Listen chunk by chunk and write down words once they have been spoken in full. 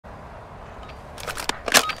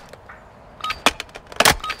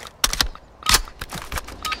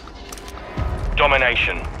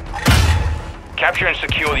Domination. Capture and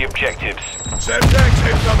secure the objectives. Semtex,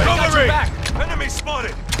 incoming! Cover back! Enemy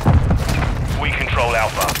spotted! We control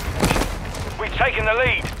Alpha. We've taken the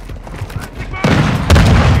lead.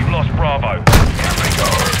 We've lost Bravo. Here we go!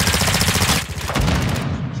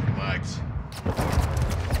 Max.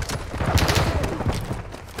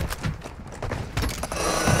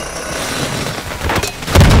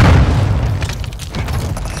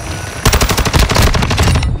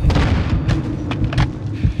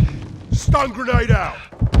 Stun grenade out!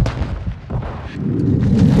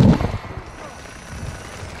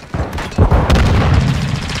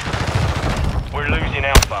 We're losing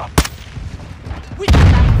Alpha.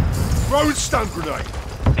 Throwing stun grenade!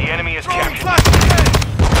 The enemy is Throwing captured. flash grenade!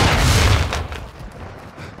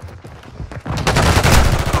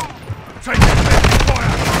 Take effective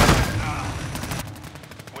fire!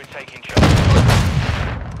 We're taking charge.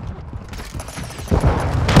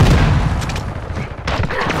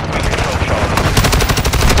 We control Charlie.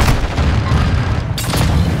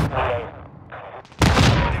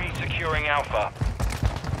 Enemy securing Alpha.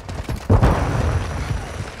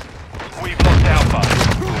 We've lost Alpha.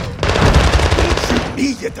 Shoot me,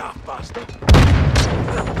 you daft bastard!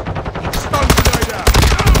 Stun grenade out!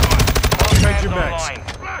 Change your max. Online.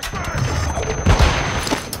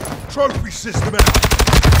 Trophy system out!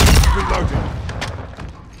 Reloading.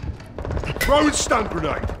 Throwing stun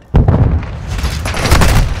grenade!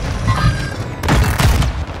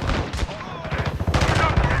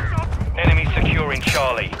 Enemy securing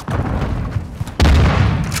Charlie.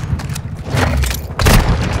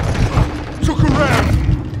 Took a round!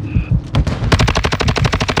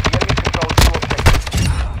 The enemy controls your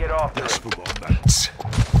objective. Get after it. Come on, mates.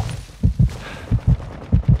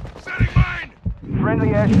 Setting mine! Friendly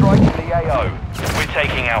airstrike in the AO. We're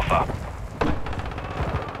taking Alpha.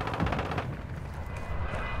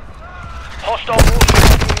 Hostile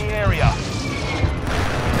warship in the area.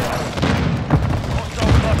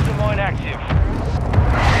 Hostile cluster mine active.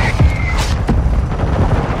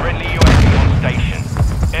 Friendly UAV on station.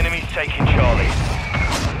 Enemies taking Charlie.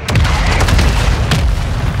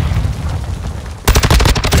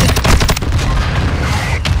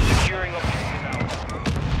 Securing objective Alpha.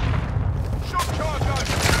 Shot charge out!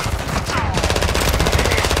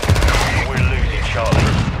 We're losing Charlie.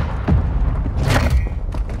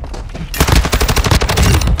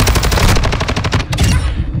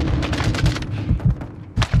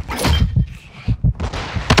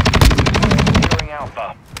 Securing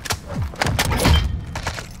Alpha.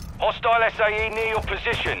 Hostile SAE near your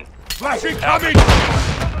position. Flash incoming!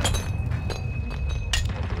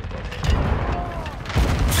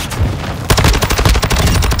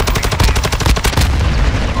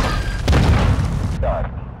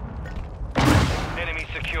 Enemy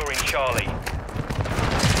securing Charlie.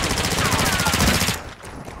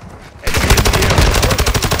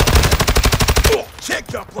 Oh, check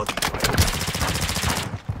that bloody way!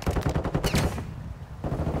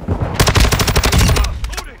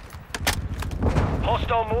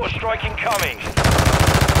 Hostile mortar strike incoming.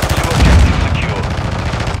 Two objectives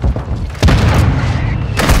secure.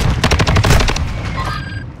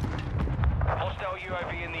 Hostile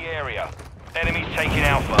UAV in the area. Enemies taking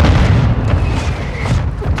Alpha.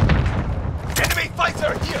 Enemy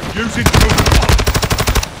fighter here! Using cover!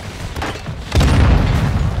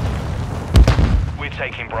 We're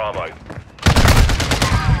taking Bravo.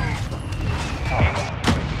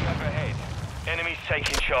 Overhead. Enemies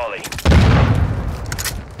taking Charlie.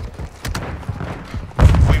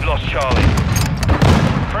 We've lost Charlie.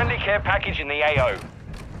 Friendly care package in the AO.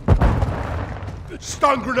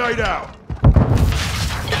 Stun grenade out!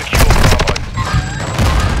 Secure Bravo.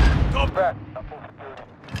 Top back!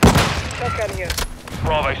 Fuck out of here.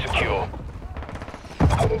 Bravo secure.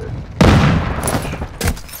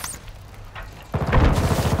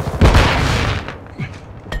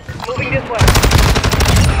 Moving this way.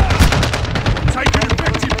 Taking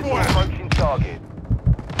effective fire! Approaching target.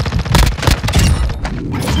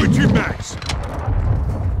 Switching max!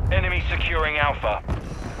 Enemy securing Alpha.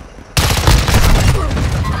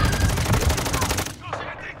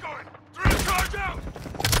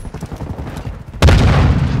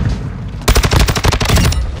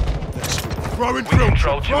 Throwing We filter!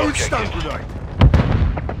 control two Throwing stun objectives. grenade!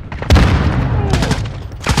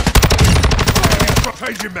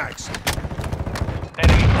 Changing max!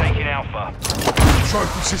 Enemy taking Alpha.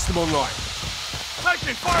 Trophy system online.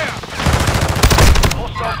 Taking fire!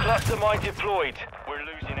 Hostile cluster mine deployed. We're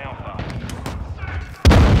losing Alpha.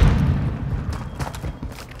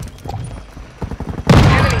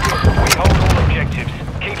 We hold all objectives.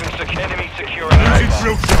 Keep them enemy securing Using Alpha.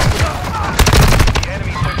 drill shot! The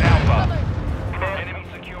enemy took Alpha.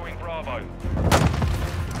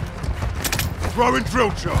 Throwing drill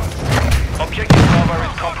charge. Objective Bravo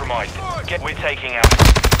is compromised. We're taking out.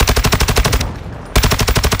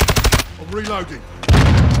 I'm reloading.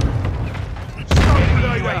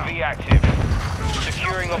 Enemy UAV active.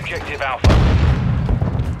 Securing objective Alpha.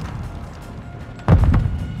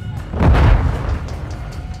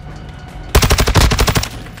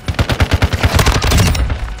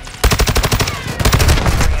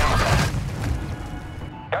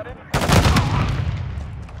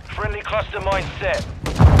 Friendly cluster mine set.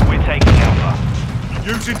 We're taking Alpha.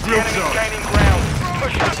 Using The drill enemy's charge. gaining ground.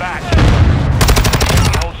 Push them back.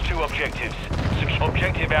 Enemy holds 2 objectives.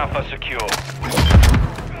 Objective Alpha secure.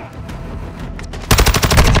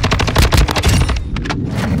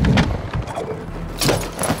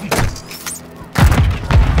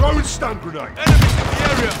 Throwing stun grenade. Enemies in the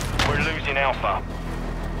area! We're losing Alpha.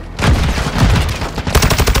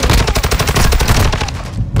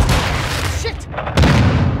 Shit!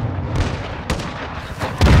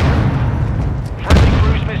 Friendly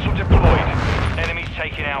cruise missile deployed. Enemies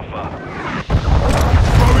taking Alpha.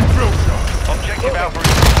 Throwing drill charge. Objective Alpha is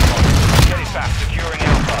compromised. Get it back. Securing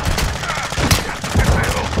Alpha.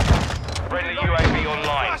 Friendly UAV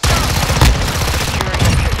online. Securing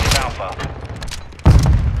objective Alpha.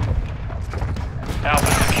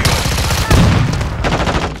 Alpha secure.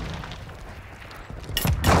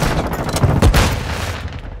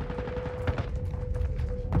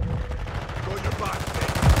 Got your back.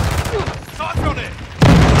 Start on it!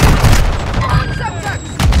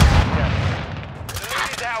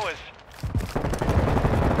 This is ours.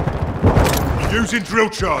 Using drill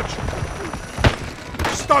charge.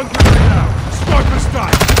 Stun grenade out. Sniper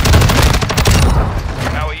stun.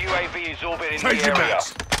 Our UAV is orbiting the Changing area.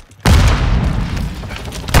 max.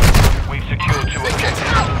 We've secured 2 objectives.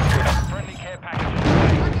 Friendly care package.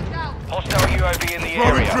 Hostile UAV in the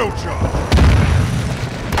Throwing area. drill charge.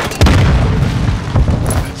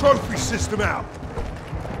 Trophy system out.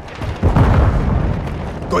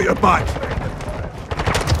 Got your back.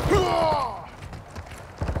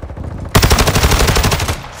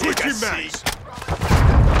 Switching max.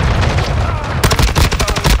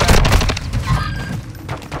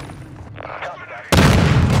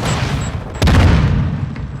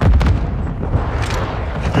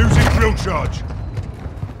 Using drill charge.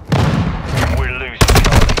 We're losing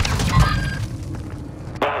Charlie.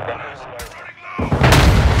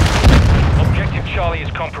 Objective Charlie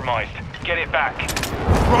is compromised. Get it back.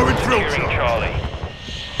 Throwing drill Securing charge. Charlie.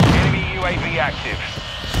 Enemy UAV active.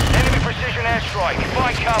 Enemy precision airstrike.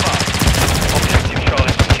 Find cover. Objective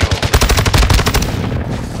Charlie secure.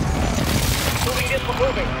 Moving this one,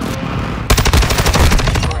 moving.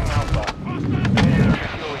 Securing Alpha.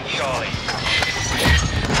 Securing Charlie.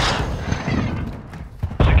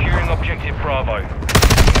 Securing objective Bravo.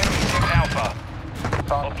 Enemy took Alpha.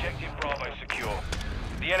 Objective Bravo secure.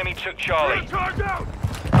 The enemy took Charlie. Charge out.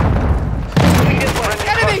 Moving this one.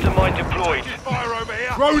 Friendly cluster mine deployed. Fire over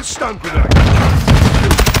here! Throwing stun grenade.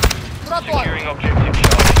 Securing objective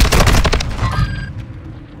Charlie.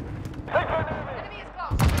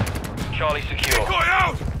 Charlie secure. Got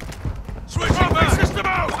out! Switching back! System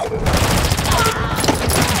out!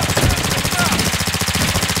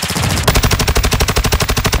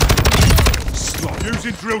 Stop.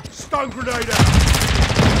 Using drill. Stun grenade out.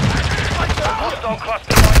 Hostile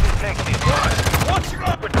cluster mine detected. Watch it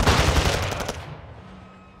open!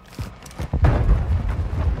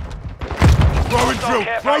 Throwing Hostile drill.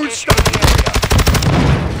 care Throwing package stun. in the area.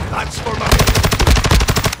 That's for my.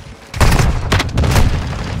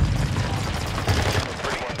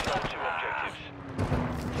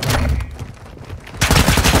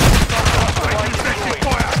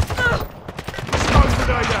 Stun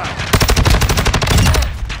grenade out.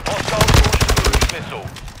 Hostile launched cruise missile.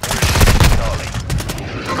 Charlie.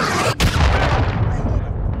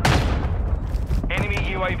 Enemy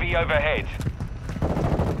UAV overhead.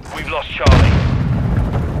 We've lost Charlie.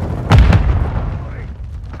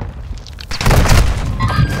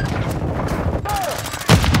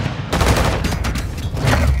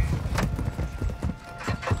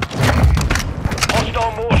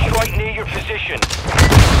 Hostile more strike near your position.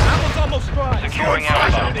 That was almost dry! Securing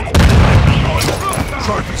Alpha.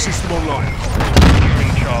 Trophy system online.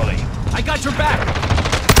 Securing Charlie. I got your back!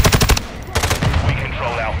 We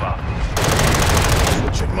control Alpha.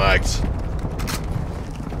 Switching mags.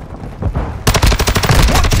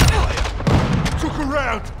 Took a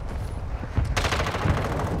round.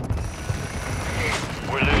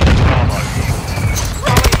 We're losing Bravo.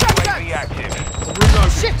 UAV active. I'm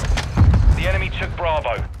reloading. Shit! The enemy took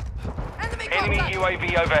Bravo. Enemy Enemy contact!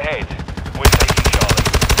 UAV overhead. We're taking Charlie.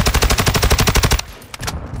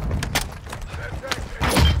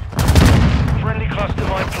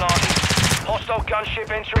 ship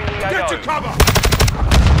entering the AO. Get to cover!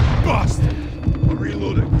 Bastard! I'm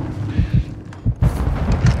reloading.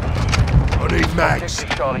 I need mags.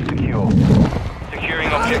 Objective Charlie secure. Securing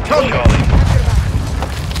objective coming. Charlie.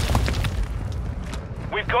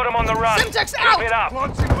 We've got him on the run. Simtex Keep out! it up.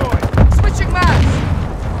 Launching void! Switching mags!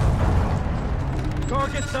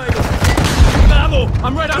 Target sighted! Ammo!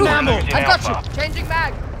 I'm right on ammo! Losing I've got Alpha. you! Changing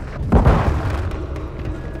mag!